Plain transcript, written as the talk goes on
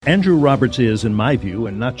Andrew Roberts is, in my view,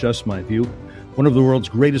 and not just my view, one of the world's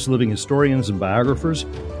greatest living historians and biographers.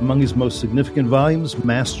 Among his most significant volumes,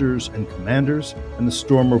 Masters and Commanders and The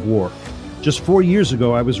Storm of War. Just 4 years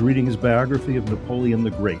ago, I was reading his biography of Napoleon the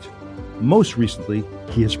Great. Most recently,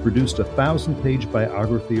 he has produced a 1,000-page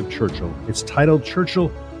biography of Churchill. It's titled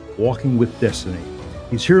Churchill, Walking with Destiny.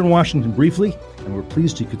 He's here in Washington briefly, and we're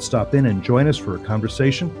pleased he could stop in and join us for a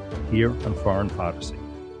conversation here on Foreign Policy.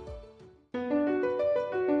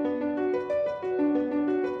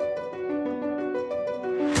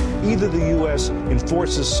 Either the U.S.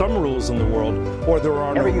 enforces some rules in the world, or there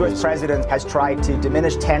are no rules. Every U.S. president has tried to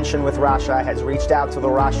diminish tension with Russia, has reached out to the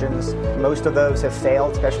Russians. Most of those have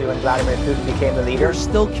failed, especially when Vladimir Putin became the leader. They're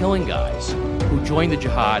still killing guys who joined the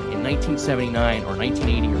jihad in 1979 or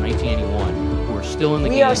 1980 or 1981 who are still in the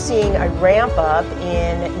game. We are seeing a ramp up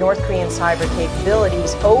in North Korean cyber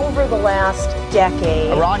capabilities over the last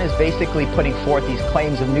decade. Iran is basically putting forth these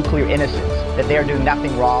claims of nuclear innocence, that they are doing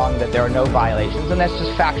nothing wrong, that there are no violations, and that's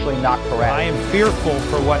just factually not correct. I am fearful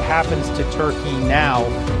for what happens to Turkey now.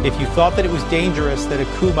 If you thought that it was dangerous that a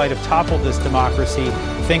coup might have toppled this democracy,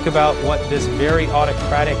 think about what this very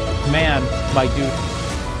autocratic man might do.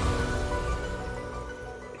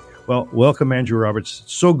 Well, welcome, Andrew Roberts.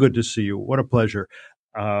 So good to see you. What a pleasure.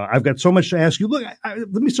 I've got so much to ask you. Look, let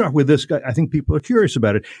me start with this. I think people are curious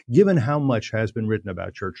about it, given how much has been written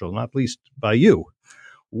about Churchill, not least by you.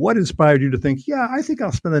 What inspired you to think, I think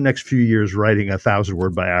I'll spend the next few years writing a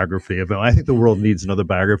 1,000-word biography of him? I think the world needs another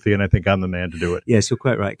biography, and I think I'm the man to do it. Yes, you're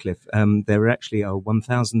quite right, Cliff. There actually are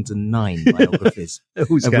 1,009 biographies of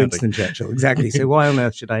Winston Churchill. Exactly. So why on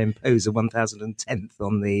earth should I impose a 1,010th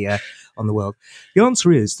on the world? The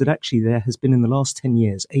answer is that actually there has been in the last 10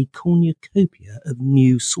 years a cornucopia of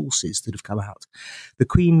new sources that have come out. The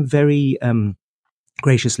Queen very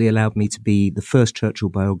graciously allowed me to be the first Churchill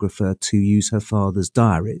biographer to use her father's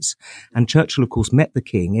diaries. And Churchill, of course, met the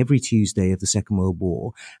King every Tuesday of the Second World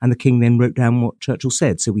War, and the King then wrote down what Churchill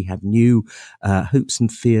said. So we have new hopes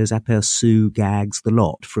and fears, aperçus, gags, the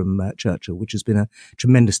lot from Churchill, which has been a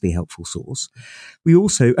tremendously helpful source. We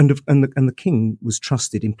also, and the King was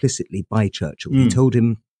trusted implicitly by Churchill. He told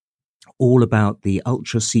him all about the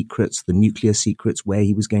ultra secrets, the nuclear secrets, where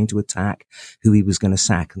he was going to attack, who he was going to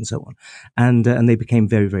sack, and so on. And they became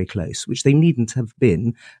very, very close, which they needn't have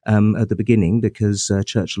been at the beginning, because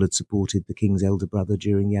Churchill had supported the King's elder brother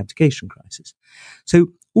during the abdication crisis. So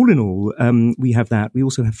all in all, we have that. We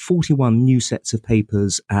also have 41 new sets of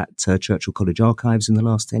papers at Churchill College Archives in the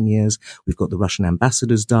last 10 years. We've got the Russian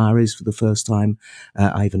ambassador's diaries for the first time,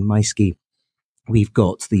 Ivan Maisky. We've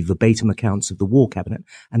got the verbatim accounts of the war cabinet,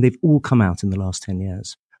 and they've all come out in the last 10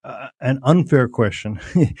 years. An unfair question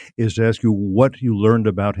is to ask you what you learned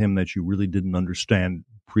about him that you really didn't understand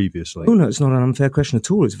previously. Oh, no, it's not an unfair question at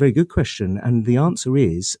all. It's a very good question. And the answer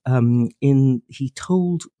is, he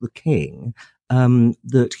told the King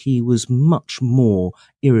that he was much more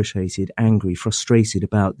irritated, angry, frustrated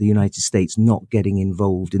about the United States not getting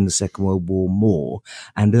involved in the Second World War more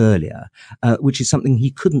and earlier, which is something he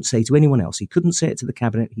couldn't say to anyone else. He couldn't say it to the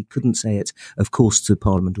cabinet. He couldn't say it, of course, to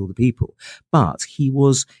Parliament or the people. But he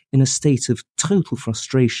was in a state of total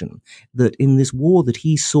frustration that in this war that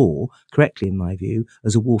he saw, correctly in my view,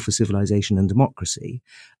 as a war for civilization and democracy,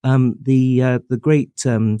 the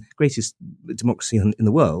greatest democracy in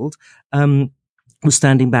the world, was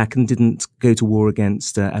standing back and didn't go to war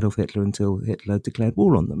against Adolf Hitler until Hitler declared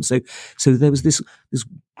war on them. So there was this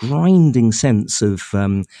grinding sense of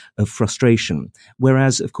frustration.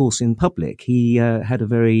 Whereas, of course, in public, he had a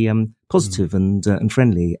very positive and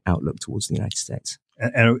friendly outlook towards the United States.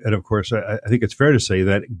 And of course, I think it's fair to say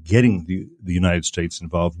that getting the United States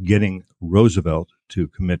involved, getting Roosevelt to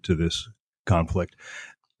commit to this conflict,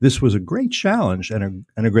 this was a great challenge and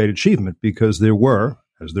a great achievement, because there were,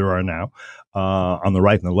 as there are now, on the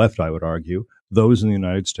right and the left, I would argue, those in the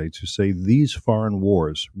United States who say these foreign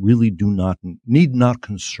wars really need not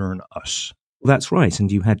concern us. Well, that's right.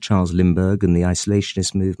 And you had Charles Lindbergh and the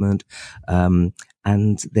isolationist movement,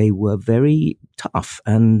 and they were very tough.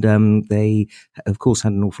 And they, of course,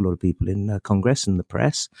 had an awful lot of people in Congress and the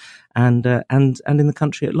press, and in the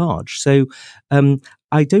country at large. So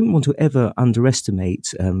I don't want to ever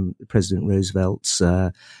underestimate President Roosevelt's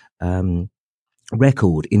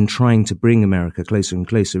record in trying to bring America closer and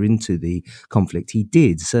closer into the conflict. He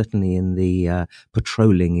did, certainly in the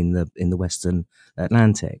patrolling in the Western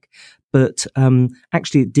Atlantic. But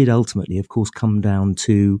actually it did ultimately, of course, come down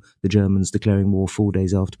to the Germans declaring war 4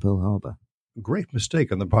 days after Pearl Harbor. Great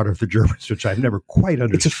mistake on the part of the Germans, which I've never quite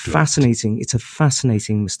understood. It's a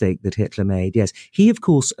fascinating mistake that Hitler made. Yes, he, of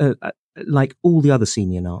course, like all the other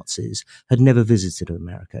senior Nazis, had never visited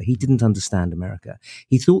America. He didn't understand America.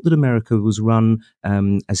 He thought that America was run,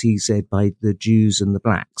 as he said, by the Jews and the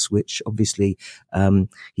blacks, which obviously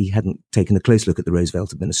he hadn't taken a close look at the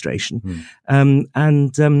Roosevelt administration. And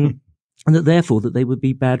that therefore that they would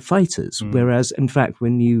be bad fighters. Whereas, in fact,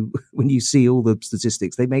 when you see all the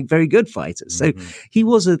statistics, they make very good fighters. So he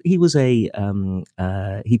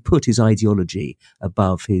put his ideology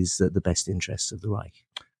above the best interests of the Reich.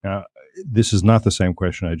 Now, this is not the same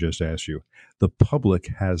question I just asked you. The public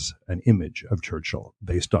has an image of Churchill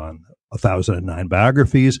based on 1,009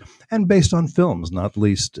 biographies and based on films, not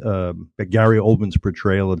least Gary Oldman's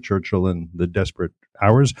portrayal of Churchill in The Desperate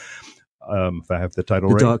Hours. If I have the title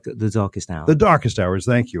right. The Darkest Hour. The Darkest Hours,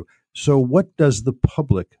 thank you. So what does the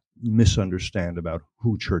public misunderstand about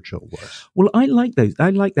who Churchill was? Well, I like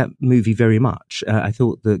that movie very much. I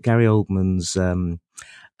thought that Gary Oldman's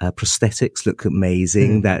prosthetics look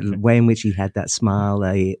amazing. That way in which he had that smile,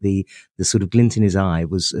 the sort of glint in his eye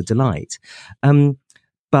was a delight.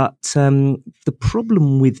 But the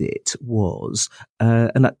problem with it was,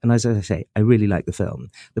 and as I say, I really like the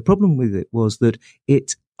film. The problem with it was that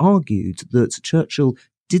it argued that Churchill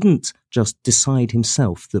didn't just decide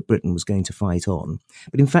himself that Britain was going to fight on,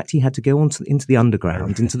 but in fact he had to go into the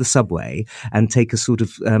underground, into the subway, and take a sort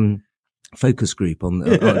of focus group on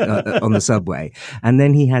the subway, and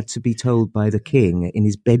then he had to be told by the king in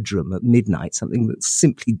his bedroom at midnight, something that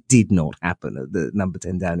simply did not happen at the number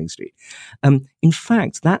 10 Downing Street. In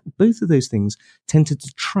fact, both of those things tend to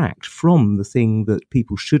detract from the thing that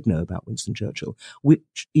people should know about Winston Churchill,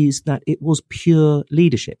 which is that it was pure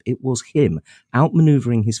leadership. It was him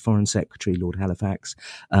outmaneuvering his foreign secretary, Lord Halifax,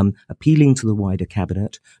 appealing to the wider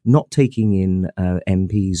cabinet, not taking in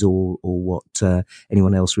MPs or what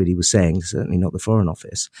anyone else really was saying, certainly not the Foreign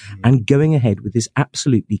Office, and going ahead with this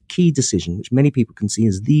absolutely key decision, which many people can see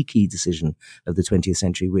as the key decision of the 20th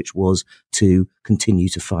century, which was to continue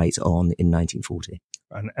to fight on in 1940.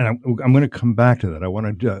 And I'm going to come back to that. I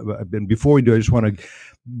want to, and before we do, I just want to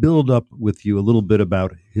build up with you a little bit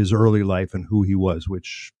about his early life and who he was,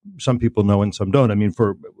 which some people know and some don't. I mean,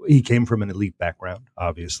 he came from an elite background,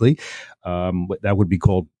 obviously. That would be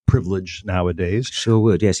called privilege nowadays. Sure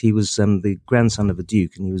would, yes. He was the grandson of a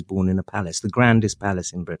duke, and he was born in a palace, the grandest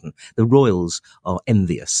palace in Britain. The royals are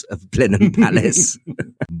envious of Blenheim Palace.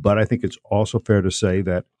 But I think it's also fair to say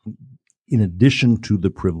that in addition to the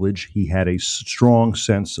privilege, he had a strong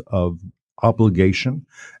sense of obligation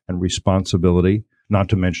and responsibility, not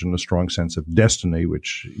to mention a strong sense of destiny,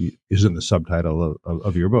 which is in the subtitle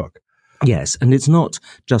of your book. Yes, and it's not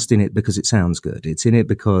just in it because it sounds good. It's in it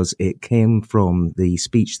because it came from the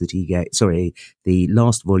speech that he gave, the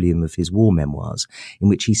last volume of his war memoirs, in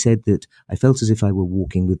which he said that I felt as if I were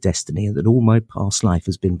walking with destiny and that all my past life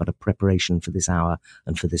has been but a preparation for this hour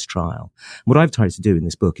and for this trial. What I've tried to do in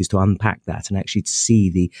this book is to unpack that and actually to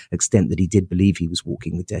see the extent that he did believe he was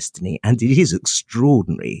walking with destiny. And it is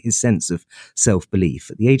extraordinary, his sense of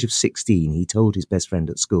self-belief. At the age of 16, he told his best friend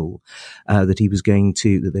at school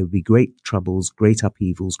that there would be great troubles, great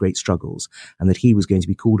upheavals, great struggles, and that he was going to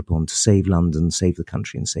be called upon to save London, save the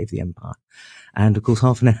country, and save the empire. And of course,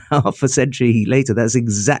 half a century later, that's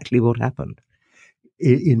exactly what happened.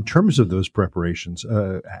 In terms of those preparations,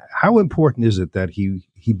 how important is it that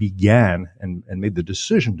he began and made the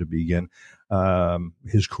decision to begin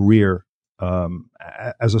his career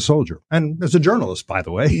as a soldier and as a journalist, by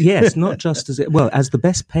the way? Yes, not just as the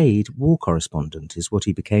best paid war correspondent is what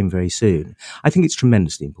he became very soon. I think it's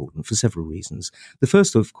tremendously important for several reasons. The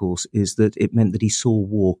first, of course, is that it meant that he saw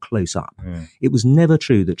war close up. It was never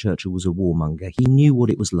true that Churchill was a warmonger. He knew what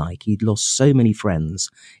it was like. He'd lost so many friends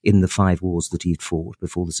in the 5 wars that he'd fought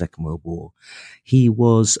before the Second World War. He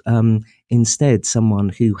was instead someone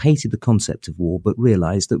who hated the concept of war, but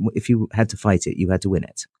realized that if you had to fight it, you had to win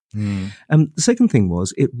it. The second thing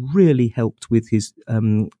was it really helped with his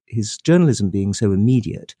journalism being so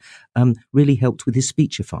immediate, really helped with his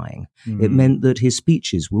speechifying. It meant that his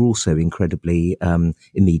speeches were also incredibly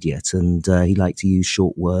immediate, and he liked to use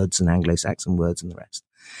short words and Anglo-Saxon words and the rest.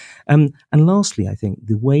 And lastly, I think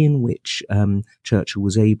the way in which Churchill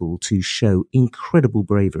was able to show incredible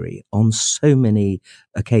bravery on so many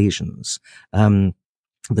occasions,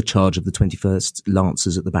 the charge of the 21st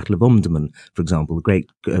Lancers at the Battle of Omdurman, for example, the great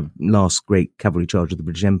last great cavalry charge of the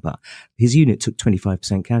British Empire. His unit took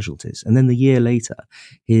 25% casualties. And then the year later,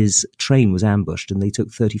 his train was ambushed and they took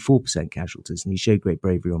 34% casualties. And he showed great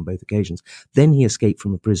bravery on both occasions. Then he escaped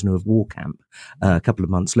from a prisoner of war camp a couple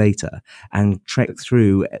of months later and trekked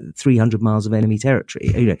through 300 miles of enemy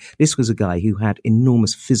territory. This was a guy who had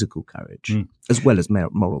enormous physical courage as well as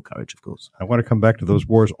moral courage, of course. I want to come back to those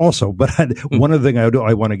wars also, but one other thing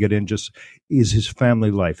I want to get in just is his family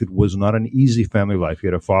life. It was not an easy family life. He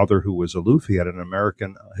had a father who was aloof. He had an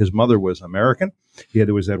American. His mother was American.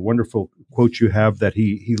 There was that wonderful quote you have that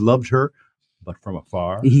he loved her, but from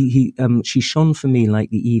afar. She shone for me like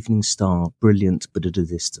the evening star, brilliant but at a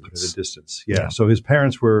distance. Yeah. So his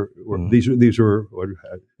parents were these were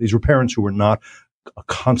parents who were not a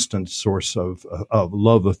constant source of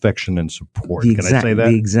love, affection, and support. Can I say that?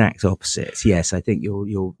 The exact opposite. Yes, I think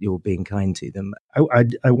you're being kind to them.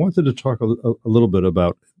 I wanted to talk a little bit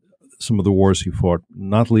about some of the wars he fought,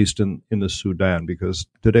 not least in the Sudan, because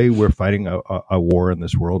today we're fighting a war in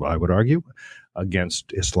this world, I would argue,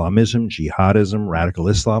 against Islamism, jihadism, radical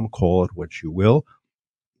Islam, call it what you will.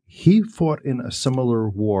 He fought in a similar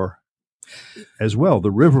war as well.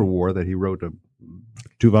 The River War that he wrote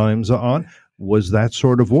 2 volumes on was that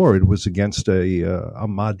sort of war. It was against a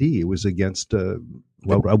Mahdi. It was against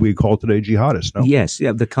what we call today jihadists. No? Yes,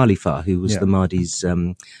 yeah, the Khalifa, who was the Mahdi's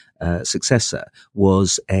successor,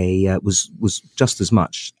 was just as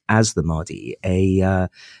much as the Mahdi a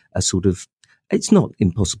sort of. It's not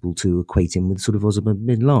impossible to equate him with sort of Osama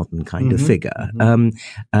bin Laden kind of figure.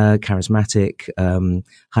 Charismatic,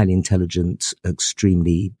 highly intelligent,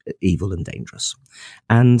 extremely evil and dangerous.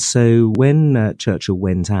 And so when Churchill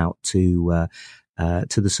went out to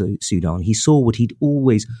the Sudan, he saw what he'd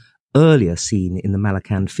always earlier seen in the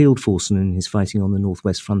Malakand field force and in his fighting on the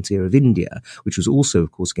northwest frontier of India, which was also,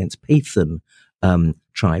 of course, against Pathan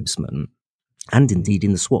tribesmen. And indeed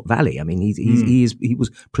in the Swat Valley. I mean, he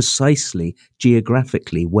was precisely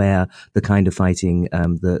geographically where the kind of fighting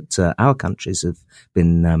that our countries have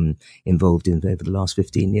been involved in over the last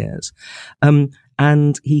 15 years.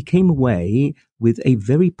 And he came away with a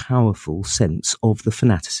very powerful sense of the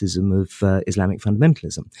fanaticism of Islamic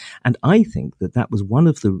fundamentalism. And I think that was one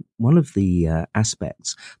of the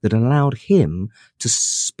aspects that allowed him to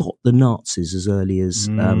spot the Nazis as early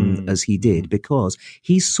as he did, because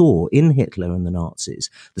he saw in Hitler and the Nazis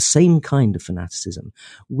the same kind of fanaticism,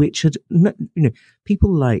 which had,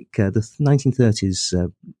 people like the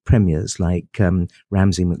 1930s premiers like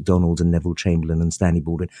Ramsay MacDonald and Neville Chamberlain and Stanley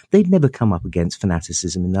Baldwin, they'd never come up against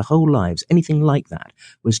fanaticism in their whole lives, anything like that,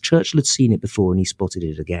 whereas Churchill had seen it before and he spotted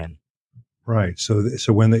it again. Right. So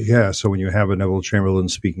when you have a Neville Chamberlain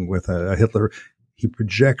speaking with a Hitler, he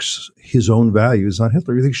projects his own values on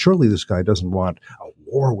Hitler. You think, surely this guy doesn't want a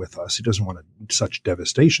war with us. He doesn't want such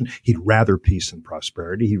devastation. He'd rather peace and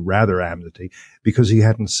prosperity. He'd rather amity, because he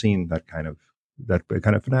hadn't seen that kind of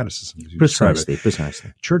fanaticism. Precisely.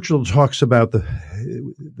 Churchill talks about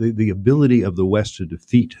the ability of the West to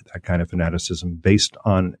defeat that kind of fanaticism based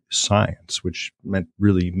on science, which meant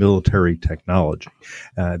really military technology.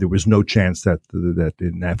 There was no chance that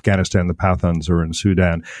in Afghanistan, the Pathans, or in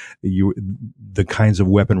Sudan, the kinds of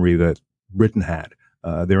weaponry that Britain had,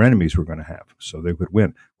 their enemies were going to have, so they would win.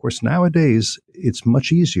 Of course, nowadays it's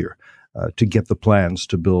much easier to get the plans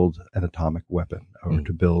to build an atomic weapon or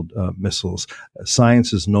to build missiles.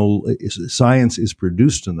 Science is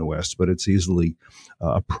produced in the West, but it's easily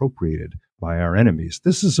appropriated by our enemies.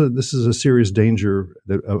 This is a serious danger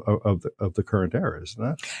of the current era, isn't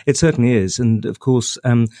it? It certainly is. And of course,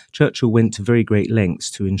 Churchill went to very great lengths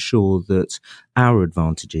to ensure that our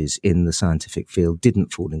advantages in the scientific field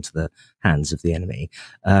didn't fall into the hands of the enemy.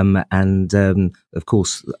 Of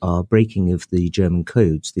course, our breaking of the German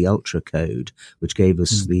codes, the Ultra Code, which gave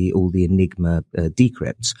us all the Enigma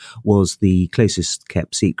decrypts, was the closest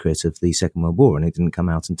kept secret of the Second World War, and it didn't come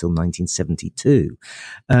out until 1972.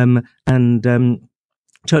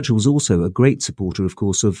 Churchill was also a great supporter, of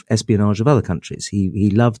course, of espionage of other countries. He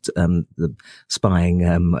loved the spying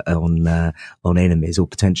on enemies or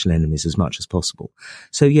potential enemies as much as possible.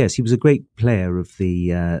 So yes, he was a great player of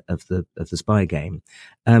the spy game,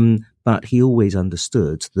 but he always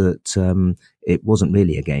understood that it wasn't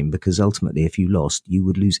really a game, because ultimately, if you lost, you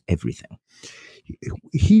would lose everything.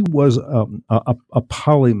 He was a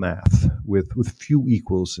polymath with few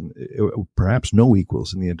equals, and perhaps no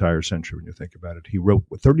equals in the entire century when you think about it. He wrote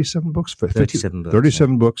 37 books.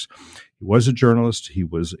 37 books. He was a journalist. He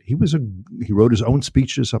wrote his own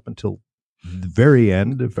speeches up until the very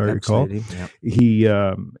end, if I recall. Yeah.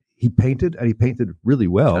 He painted, and he painted really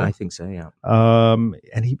well. I think so. Yeah.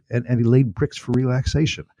 And he laid bricks for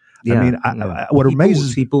relaxation. Yeah, I mean, what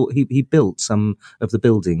amazes he built some of the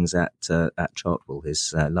buildings at Chartwell,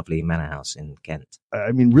 his lovely manor house in Kent.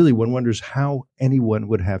 I mean, really, one wonders how anyone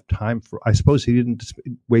would have time for. I suppose he didn't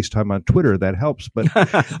waste time on Twitter. That helps, but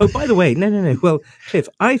oh, by the way, no. Well, Cliff,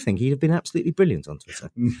 I think he'd have been absolutely brilliant on Twitter.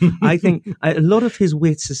 I think a lot of his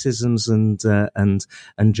witticisms and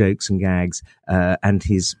jokes and gags and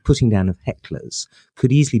his putting down of hecklers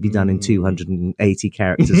could easily be done in 280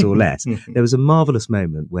 characters or less. There was a marvelous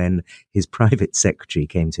moment when his private secretary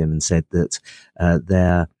came to him and said that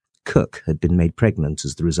their cook had been made pregnant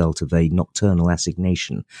as the result of a nocturnal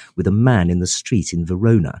assignation with a man in the street in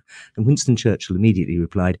Verona. And Winston Churchill immediately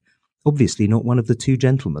replied, obviously not one of the two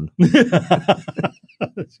gentlemen.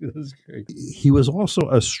 That's great. He was also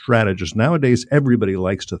a strategist. Nowadays, everybody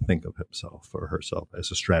likes to think of himself or herself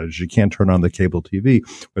as a strategist. You can't turn on the cable TV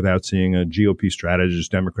without seeing a GOP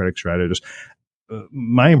strategist, Democratic strategist.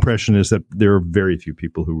 My impression is that there are very few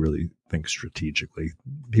people who really think strategically.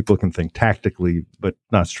 People can think tactically, but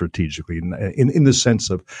not strategically in the sense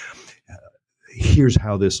of here's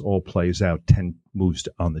how this all plays out 10 moves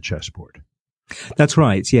on the chessboard. That's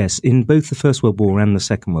right, yes. In both the First World War and the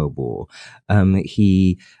Second World War,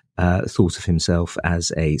 he thought of himself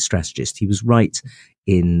as a strategist. He was right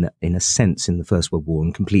in a sense in the First World War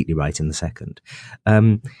and completely right in the Second.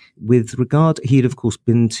 With regard, he had of course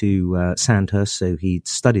been to Sandhurst, so he'd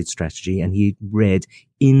studied strategy and he'd read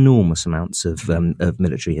enormous amounts of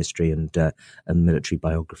military history and military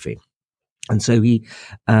biography. And so he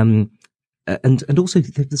and also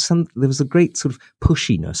there was a great sort of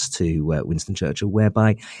pushiness to Winston Churchill,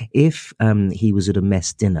 whereby if he was at a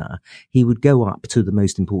mess dinner, he would go up to the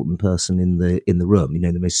most important person in the room,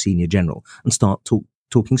 the most senior general, and start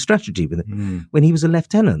talking strategy with him. When he was a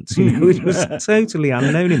lieutenant, it was totally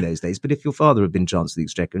unknown in those days. But if your father had been Chancellor of the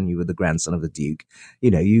Exchequer and you were the grandson of the Duke,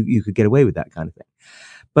 you could get away with that kind of thing.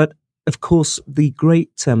 But of course, the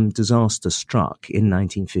great disaster struck in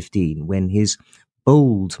 1915 when his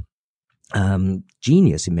bold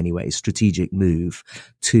genius in many ways, strategic move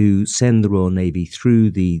to send the Royal Navy through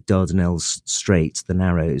the Dardanelles Strait, the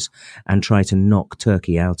Narrows, and try to knock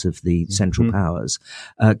Turkey out of the Central Powers,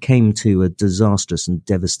 came to a disastrous and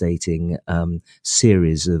devastating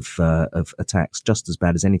series of attacks, just as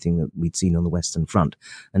bad as anything that we'd seen on the Western Front,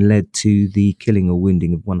 and led to the killing or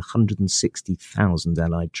wounding of 160,000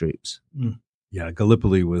 Allied troops. Yeah,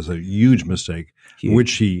 Gallipoli was a huge mistake,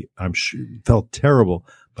 which he, I'm sure, felt terrible.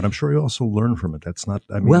 But I'm sure he also learned from it. That's not,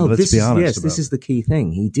 let's be honest. Yes, this is the key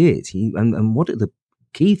thing. He did. And what the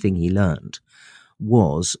key thing he learned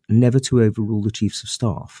was never to overrule the chiefs of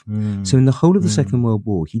staff. So in the whole of the Second World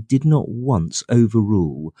War, he did not once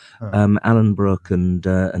overrule Alan Brooke and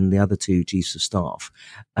the other two chiefs of staff.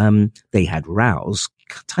 They had rows,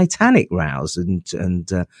 titanic rows, and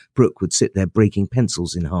Brooke would sit there breaking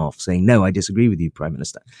pencils in half, saying, "No, I disagree with you, Prime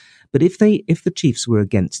Minister." But if the chiefs were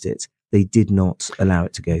against it, they did not allow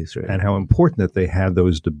it to go through. And how important that they had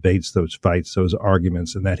those debates, those fights, those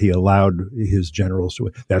arguments, and that he allowed his generals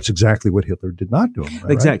to. That's exactly what Hitler did not do.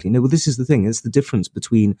 Exactly. Right? No, well, this is the thing. It's the difference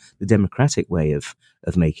between the democratic way of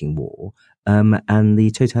making war and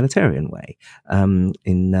the totalitarian way. In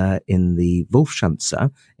the Wolfschanze,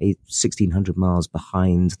 1,600 miles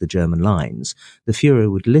behind the German lines, the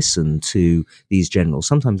Führer would listen to these generals,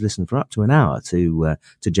 sometimes listen for up to an hour to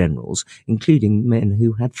generals, including men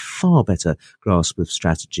who had far better grasp of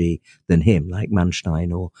strategy than him, like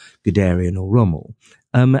Manstein or Guderian or Rommel.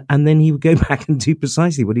 And then he would go back and do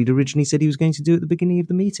precisely what he'd originally said he was going to do at the beginning of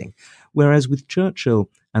the meeting. Whereas with Churchill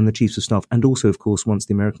and the chiefs of staff, and also, of course, once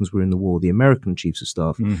the Americans were in the war, the American chiefs of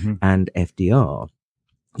staff and FDR,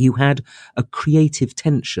 you had a creative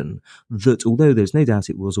tension that, although there's no doubt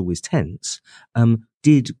it was always tense,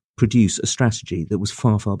 did produce a strategy that was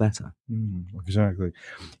far, far better. Exactly.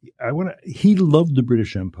 He loved the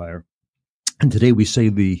British Empire. And today we say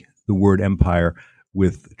the word empire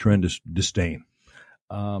with tremendous disdain.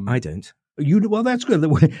 I don't. Well, that's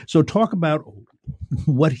good. So talk about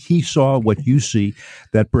what he saw, what you see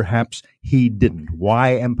that perhaps he didn't.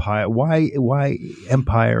 Why empire? Why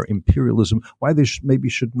empire, imperialism? Why they maybe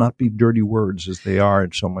should not be dirty words as they are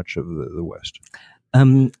in so much of the West?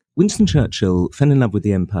 Winston Churchill fell in love with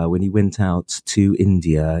the empire when he went out to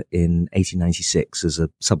India in 1896 as a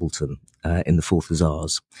subaltern in the 4th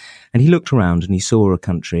Hussars. And he looked around and he saw a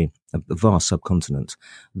country, a vast subcontinent,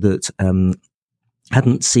 that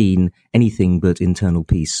hadn't seen anything but internal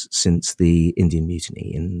peace since the Indian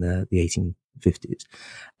Mutiny in the 1850s,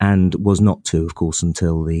 and was not to, of course,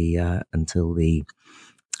 until the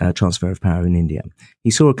transfer of power in India.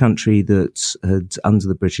 He saw a country that had, under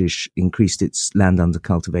the British, increased its land under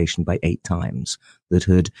cultivation by 8 times, that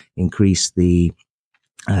had increased the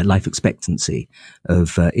life expectancy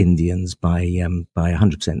of Indians by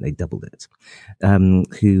 100%. They doubled it.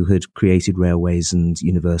 Who had created railways and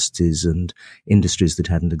universities and industries that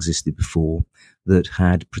hadn't existed before, that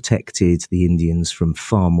had protected the Indians from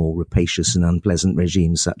far more rapacious and unpleasant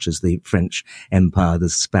regimes such as the French Empire, the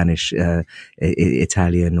Spanish,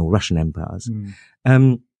 Italian or Russian empires,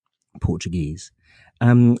 Portuguese.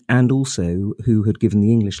 And also who had given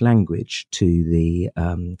the English language to the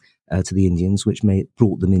Indians, which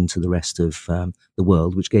brought them into the rest of the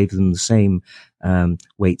world, which gave them the same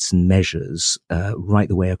weights and measures right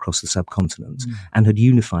the way across the subcontinent, and had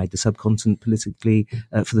unified the subcontinent politically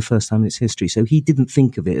for the first time in its history. So he didn't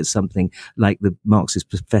think of it as something like the Marxist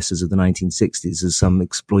professors of the 1960s as some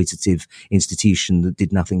exploitative institution that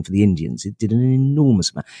did nothing for the Indians. It did an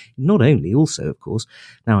enormous amount. Not only, also, of course,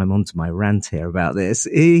 now I'm on to my rant here about this,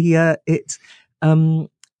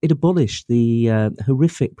 it abolished the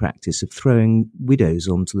horrific practice of throwing widows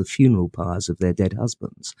onto the funeral pyres of their dead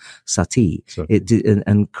husbands, sati. It did,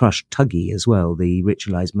 and crushed Thuggee as well, the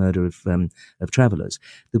ritualized murder of travellers.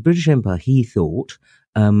 The British Empire, he thought,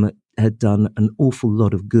 had done an awful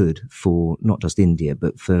lot of good for not just India,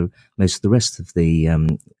 but for most of the rest of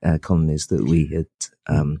the colonies that we had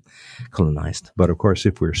colonized. But of course,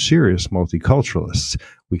 if we're serious multiculturalists,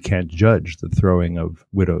 we can't judge the throwing of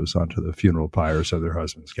widows onto the funeral pyres of their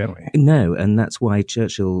husbands, can we? No, and that's why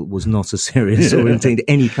Churchill was not a serious or indeed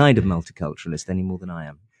any kind of multiculturalist any more than I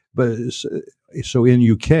am. But so in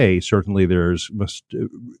UK, certainly must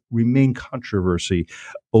remain controversy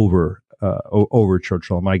over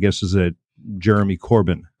Churchill. My guess is that Jeremy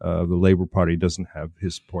Corbyn of the Labour Party doesn't have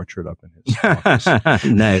his portrait up in his office.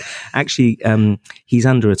 No, actually, he's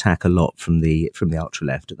under attack a lot from the ultra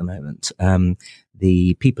left at the moment.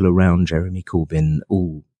 The people around Jeremy Corbyn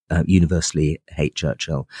all universally hate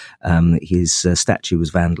Churchill. His statue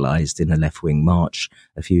was vandalized in a left-wing march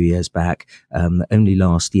a few years back. Only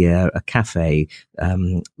last year, a cafe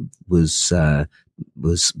was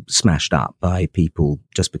smashed up by people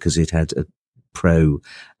just because it had a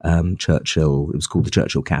pro-Churchill. It was called the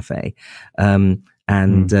Churchill Cafe.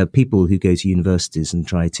 People who go to universities and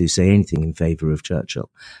try to say anything in favour of Churchill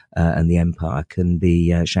and the empire can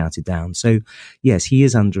be shouted down. So, yes, he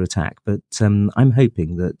is under attack. But I'm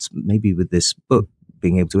hoping that maybe with this book,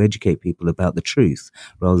 being able to educate people about the truth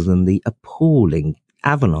rather than the appalling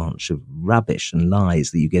avalanche of rubbish and lies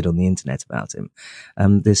that you get on the internet about him,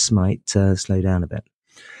 this might slow down a bit.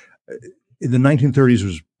 The 1930s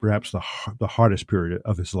was perhaps the hardest period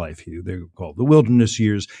of his life. They were called the wilderness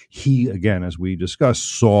years. He, again, as we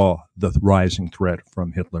discussed, saw the rising threat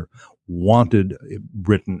from Hitler, wanted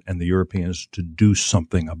Britain and the Europeans to do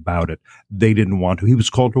something about it. They didn't want to. He was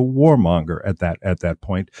called a warmonger at that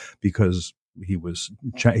point because he was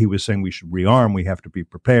saying we should rearm. We have to be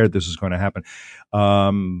prepared. This is going to happen.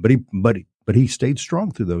 But he stayed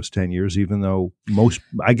strong through those 10 years, even though most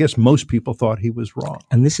people thought he was wrong.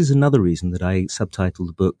 And this is another reason that I subtitled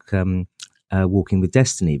the book Walking with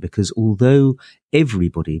Destiny, because although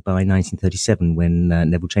everybody by 1937, when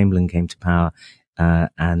Neville Chamberlain came to power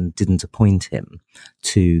and didn't appoint him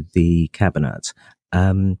to the cabinet,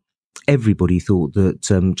 everybody thought that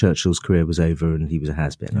Churchill's career was over and he was a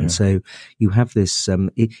has-been. Yeah. And so you have this,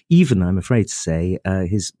 even, I'm afraid to say,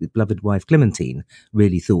 his beloved wife Clementine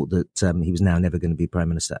really thought that he was now never going to be Prime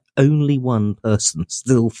Minister. Only one person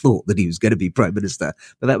still thought that he was going to be Prime Minister,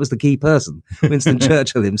 but that was the key person. Winston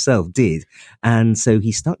Churchill himself did. And so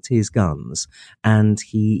he stuck to his guns, and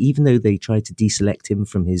even though they tried to deselect him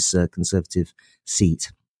from his Conservative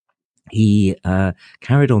seat, he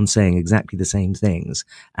carried on saying exactly the same things,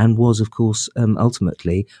 and was, of course,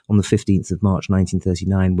 ultimately, on the 15th of March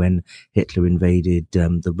 1939, when Hitler invaded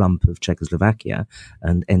the rump of Czechoslovakia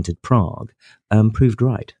and entered Prague, proved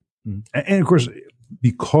right. And of course,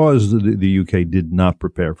 because the UK did not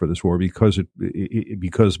prepare for this war, because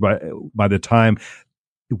by the time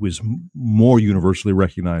it was more universally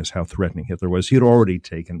recognized how threatening Hitler was, he had already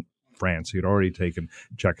taken France, he had already taken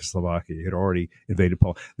Czechoslovakia, he had already invaded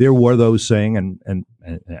Poland. There were those saying, and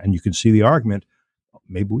you can see the argument,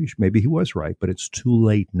 maybe he was right, but it's too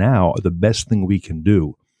late now. The best thing we can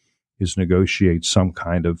do is negotiate some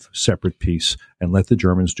kind of separate peace and let the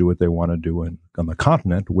Germans do what they want to do. And on the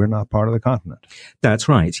continent, we're not part of the continent. That's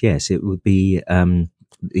right, yes. It would be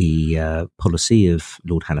the policy of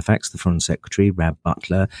Lord Halifax, the Foreign Secretary, Rab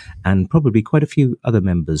Butler, and probably quite a few other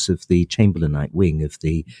members of the Chamberlainite wing of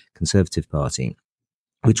the Conservative Party,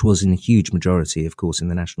 which was in a huge majority, of course, in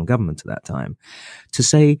the national government at that time, to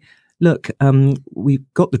say, look, we've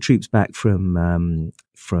got the troops back from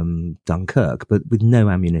Dunkirk, but with no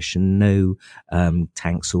ammunition, no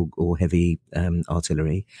tanks or heavy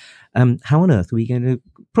artillery. How on earth are we going to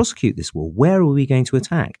prosecute this war? Where are we going to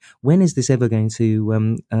attack? When is this ever going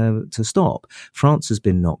to stop? France has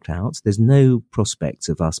been knocked out. There's no prospects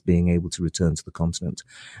of us being able to return to the continent.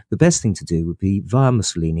 The best thing to do would be via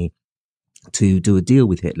Mussolini to do a deal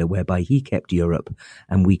with Hitler whereby he kept Europe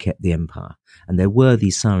and we kept the empire. And there were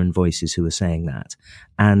these siren voices who were saying that.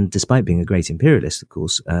 And despite being a great imperialist, of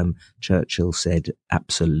course, Churchill said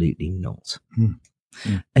absolutely not.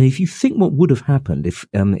 And if you think what would have happened if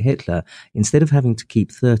Hitler, instead of having to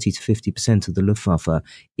keep 30 to 50% of the Luftwaffe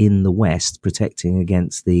in the West protecting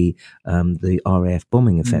against the RAF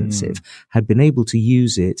bombing offensive, had been able to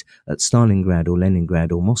use it at Stalingrad or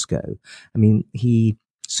Leningrad or Moscow. I mean, he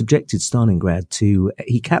captured Stalingrad.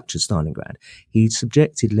 He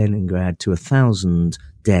subjected Leningrad to a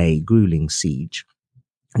 1,000-day grueling siege.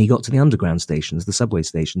 And he got to the underground stations, the subway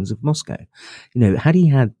stations of Moscow. Had he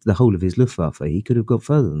had the whole of his Luftwaffe, he could have got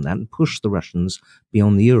further than that and pushed the Russians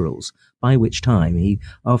beyond the Urals, by which time,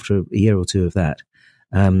 after a year or two of that,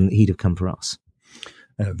 he'd have come for us.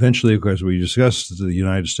 And eventually, of course, we discussed the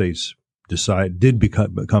United States decide to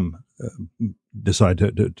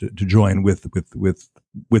join with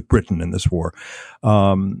Britain in this war.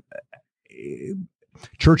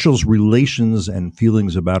 Churchill's relations and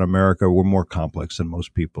feelings about America were more complex than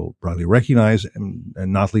most people probably recognize, and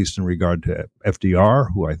not least in regard to FDR,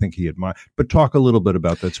 who I think he admired. But talk a little bit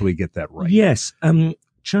about that so we get that right. Yes.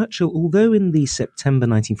 Churchill, although in the September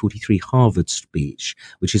 1943 Harvard speech,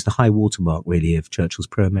 which is the high watermark really of Churchill's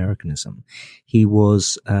pro-Americanism, he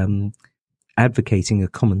was advocating a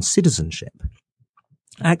common citizenship.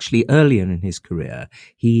 Actually, earlier in his career,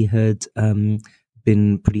 he had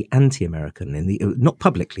been pretty anti-American not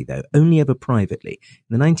publicly though, only ever privately.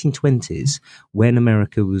 In the 1920s, when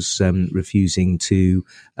America was refusing to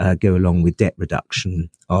go along with debt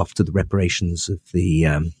reduction after the reparations of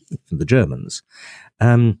the Germans,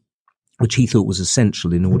 which he thought was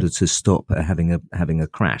essential in order to stop having a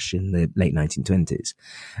crash in the late 1920s.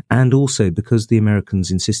 And also because the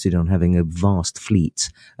Americans insisted on having a vast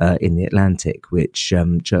fleet in the Atlantic, which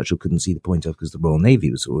Churchill couldn't see the point of because the Royal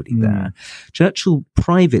Navy was already there. Churchill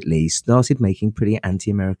privately started making pretty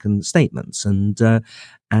anti-American statements. And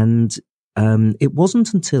it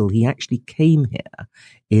wasn't until he actually came here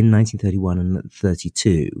in 1931 and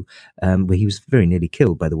 32, where he was very nearly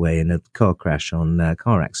killed, by the way, in a car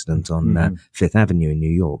accident on Fifth Avenue in New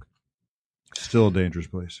York. Still a dangerous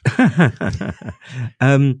place.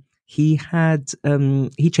 He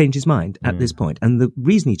changed his mind at this point. And the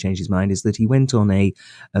reason he changed his mind is that he went on a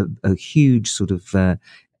huge sort of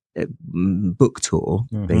book tour,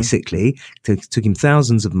 basically. Took him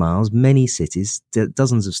thousands of miles, many cities,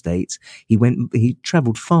 dozens of states. He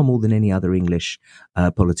traveled far more than any other English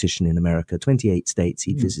politician in America. 28 states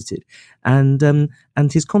he visited, and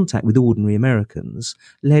his contact with ordinary Americans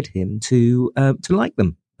led him to like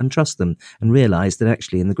them and trust them, and realize that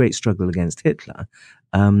actually in the great struggle against Hitler,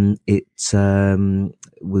 it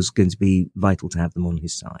was going to be vital to have them on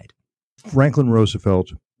his side. Franklin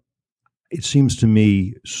Roosevelt, it seems to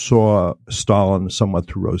me, saw Stalin somewhat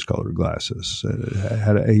through rose-colored glasses.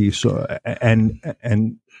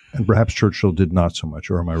 And perhaps Churchill did not so much,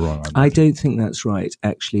 or am I wrong on that? I don't think that's right,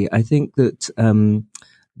 actually. I think that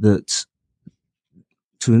that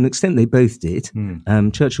to an extent they both did.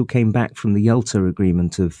 Churchill came back from the Yalta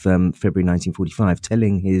Agreement of February 1945,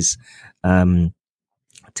 telling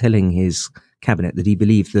his cabinet that he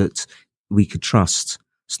believed that we could trust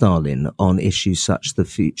Stalin on issues such as the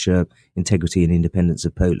future integrity and independence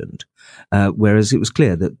of Poland. Whereas it was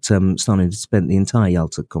clear that Stalin had spent the entire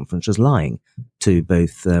Yalta conference just lying to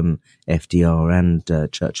both FDR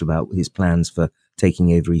and Churchill about his plans for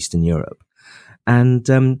taking over Eastern Europe. And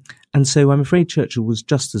so I'm afraid Churchill was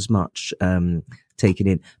just as much taken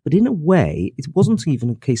in. But in a way, it wasn't even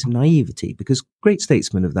a case of naivety, because great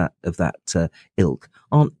statesmen of that ilk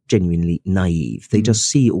aren't genuinely naive. They just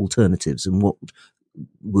see alternatives and what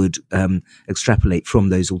would extrapolate from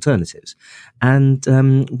those alternatives. And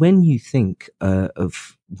when you think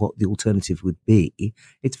of what the alternative would be,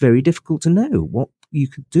 it's very difficult to know what you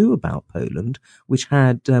could do about Poland, which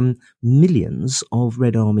had millions of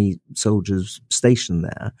Red Army soldiers stationed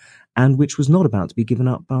there, and which was not about to be given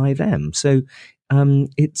up by them. So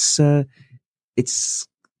it's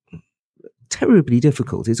terribly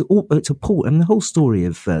difficult. It's appalling. And the whole story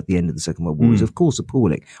of the end of the Second World War is, of course,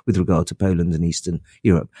 appalling with regard to Poland and Eastern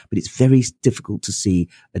Europe. But it's very difficult to see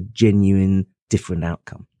a genuine different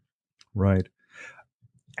outcome. Right.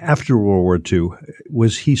 After World War II,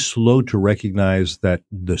 was he slow to recognize that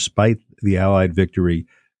despite the Allied victory,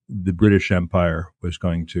 the British Empire was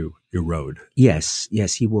going to erode? Yes,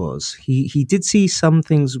 he was. He did see some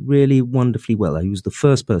things really wonderfully well. He was the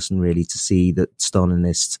first person really to see that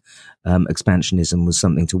Stalinist expansionism was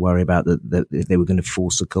something to worry about, that they were going to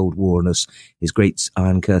force a Cold War on us. His great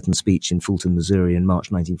Iron Curtain speech in Fulton, Missouri in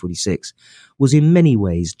March 1946 was in many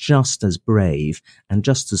ways just as brave and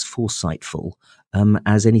just as foresightful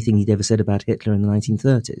as anything he'd ever said about Hitler in the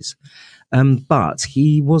 1930s. But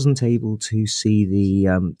he wasn't able to see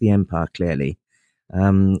the empire clearly.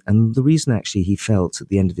 And the reason actually he felt at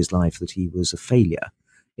the end of his life that he was a failure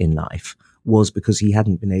in life was because he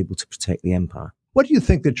hadn't been able to protect the empire. What do you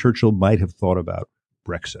think that Churchill might have thought about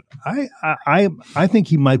Brexit? I think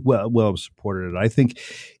he might well have supported it. I think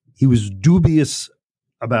he was dubious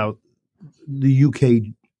about the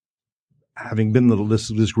UK having been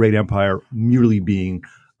this great empire merely being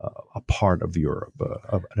a part of Europe,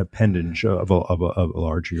 an appendage of a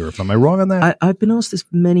larger Europe. Am I wrong on that? I've been asked this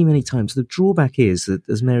many, many times. The drawback is that,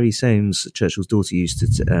 as Mary Soames, Churchill's daughter, used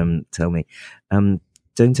to tell me,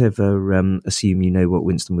 don't ever assume you know what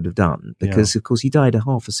Winston would have done, because, of course, he died a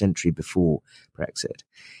half a century before Brexit.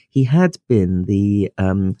 He had been the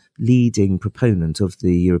leading proponent of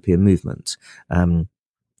the European movement,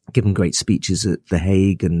 given great speeches at The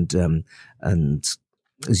Hague and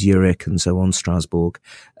Zurich and so on, Strasbourg,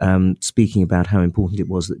 speaking about how important it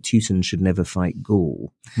was that Teuton should never fight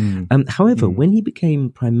Gaul. However, when he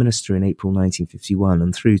became Prime Minister in April 1951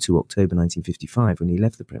 and through to October 1955, when he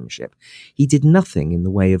left the Premiership, he did nothing in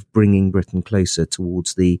the way of bringing Britain closer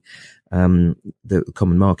towards the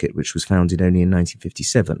Common Market, which was founded only in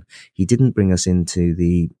 1957. He didn't bring us into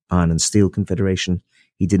the Iron and Steel Confederation.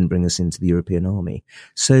 He didn't bring us into the European Army.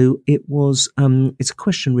 So it was, it's a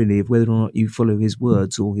question really of whether or not you follow his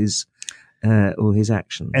words or his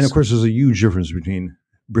actions. And of course, there's a huge difference between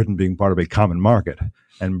Britain being part of a common market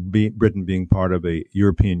and Britain being part of a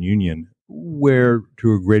European Union, where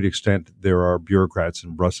to a great extent there are bureaucrats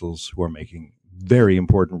in Brussels who are making very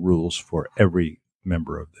important rules for every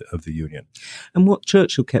member of the Union. And what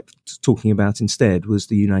Churchill kept talking about instead was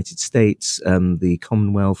the United States, the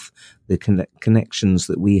Commonwealth, the connections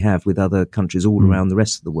that we have with other countries all around the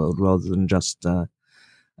rest of the world, rather than just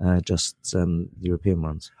European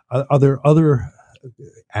ones. Are there other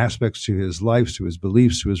aspects to his life, to his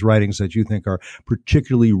beliefs, to his writings that you think are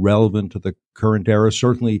particularly relevant to the current era?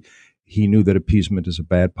 Certainly, he knew that appeasement is a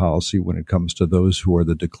bad policy when it comes to those who are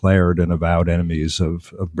the declared and avowed enemies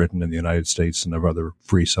of Britain and the United States and of other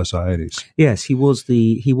free societies. Yes, he was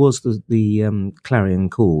the clarion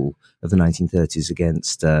call of the 1930s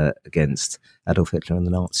against Adolf Hitler and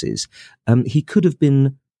the Nazis. He could have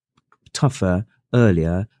been tougher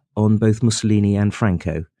earlier on both Mussolini and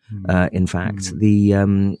Franco. In fact, he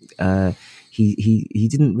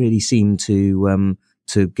didn't really seem to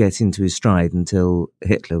get into his stride until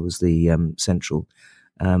Hitler was the central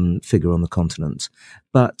figure on the continent.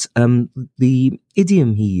 But the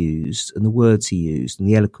idiom he used and the words he used and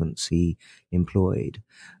the eloquence he employed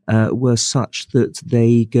were such that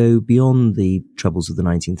they go beyond the troubles of the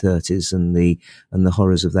 1930s and the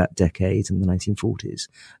horrors of that decade and the 1940s.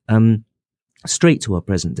 Straight to our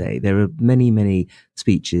present day. There are many, many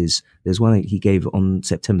speeches. There's one he gave on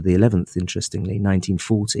September the 11th, interestingly,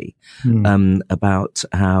 1940, about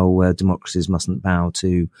how democracies mustn't bow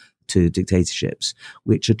to dictatorships,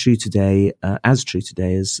 which are true today, as true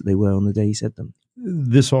today as they were on the day he said them.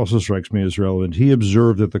 This also strikes me as relevant. He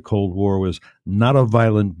observed that the Cold War was not a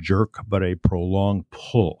violent jerk, but a prolonged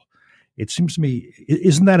pull. It seems to me,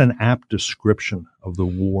 isn't that an apt description of the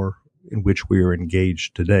war in which we are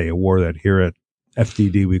engaged today, a war that here at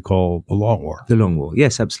FDD we call the Long War? The Long War,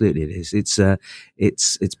 yes, absolutely, it is.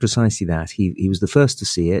 It's precisely that. He was the first to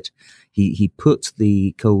see it. He put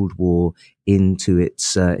the Cold War into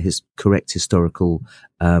its his correct historical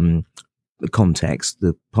context,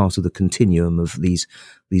 the part of the continuum of these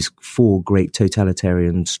four great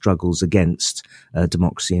totalitarian struggles against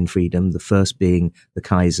democracy and freedom. The first being the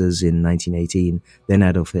Kaisers in 1918, then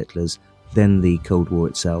Adolf Hitler's, then the Cold War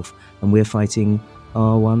itself, and we're fighting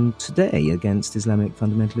our one today against Islamic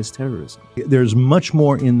fundamentalist terrorism. There's much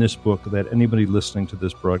more in this book that anybody listening to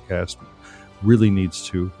this broadcast really needs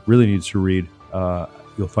to read.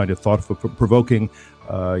 You'll find it thoughtful, provoking.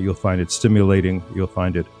 You'll find it stimulating. You'll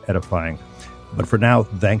find it edifying. But for now,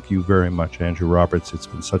 thank you very much, Andrew Roberts. It's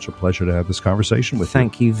been such a pleasure to have this conversation with you.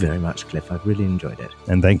 Thank you very much, Cliff. I've really enjoyed it.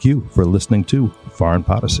 And thank you for listening to Foreign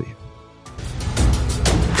Policy.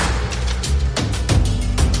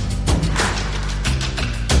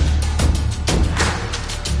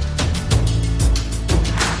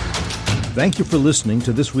 Thank you for listening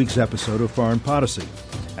to this week's episode of Foreign Policy.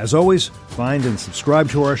 As always, find and subscribe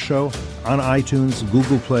to our show on iTunes,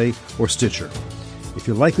 Google Play, or Stitcher. If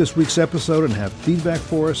you like this week's episode and have feedback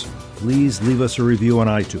for us, please leave us a review on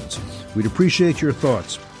iTunes. We'd appreciate your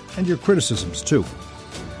thoughts and your criticisms, too.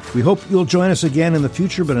 We hope you'll join us again in the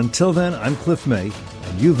future, but until then, I'm Cliff May,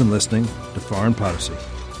 and you've been listening to Foreign Policy.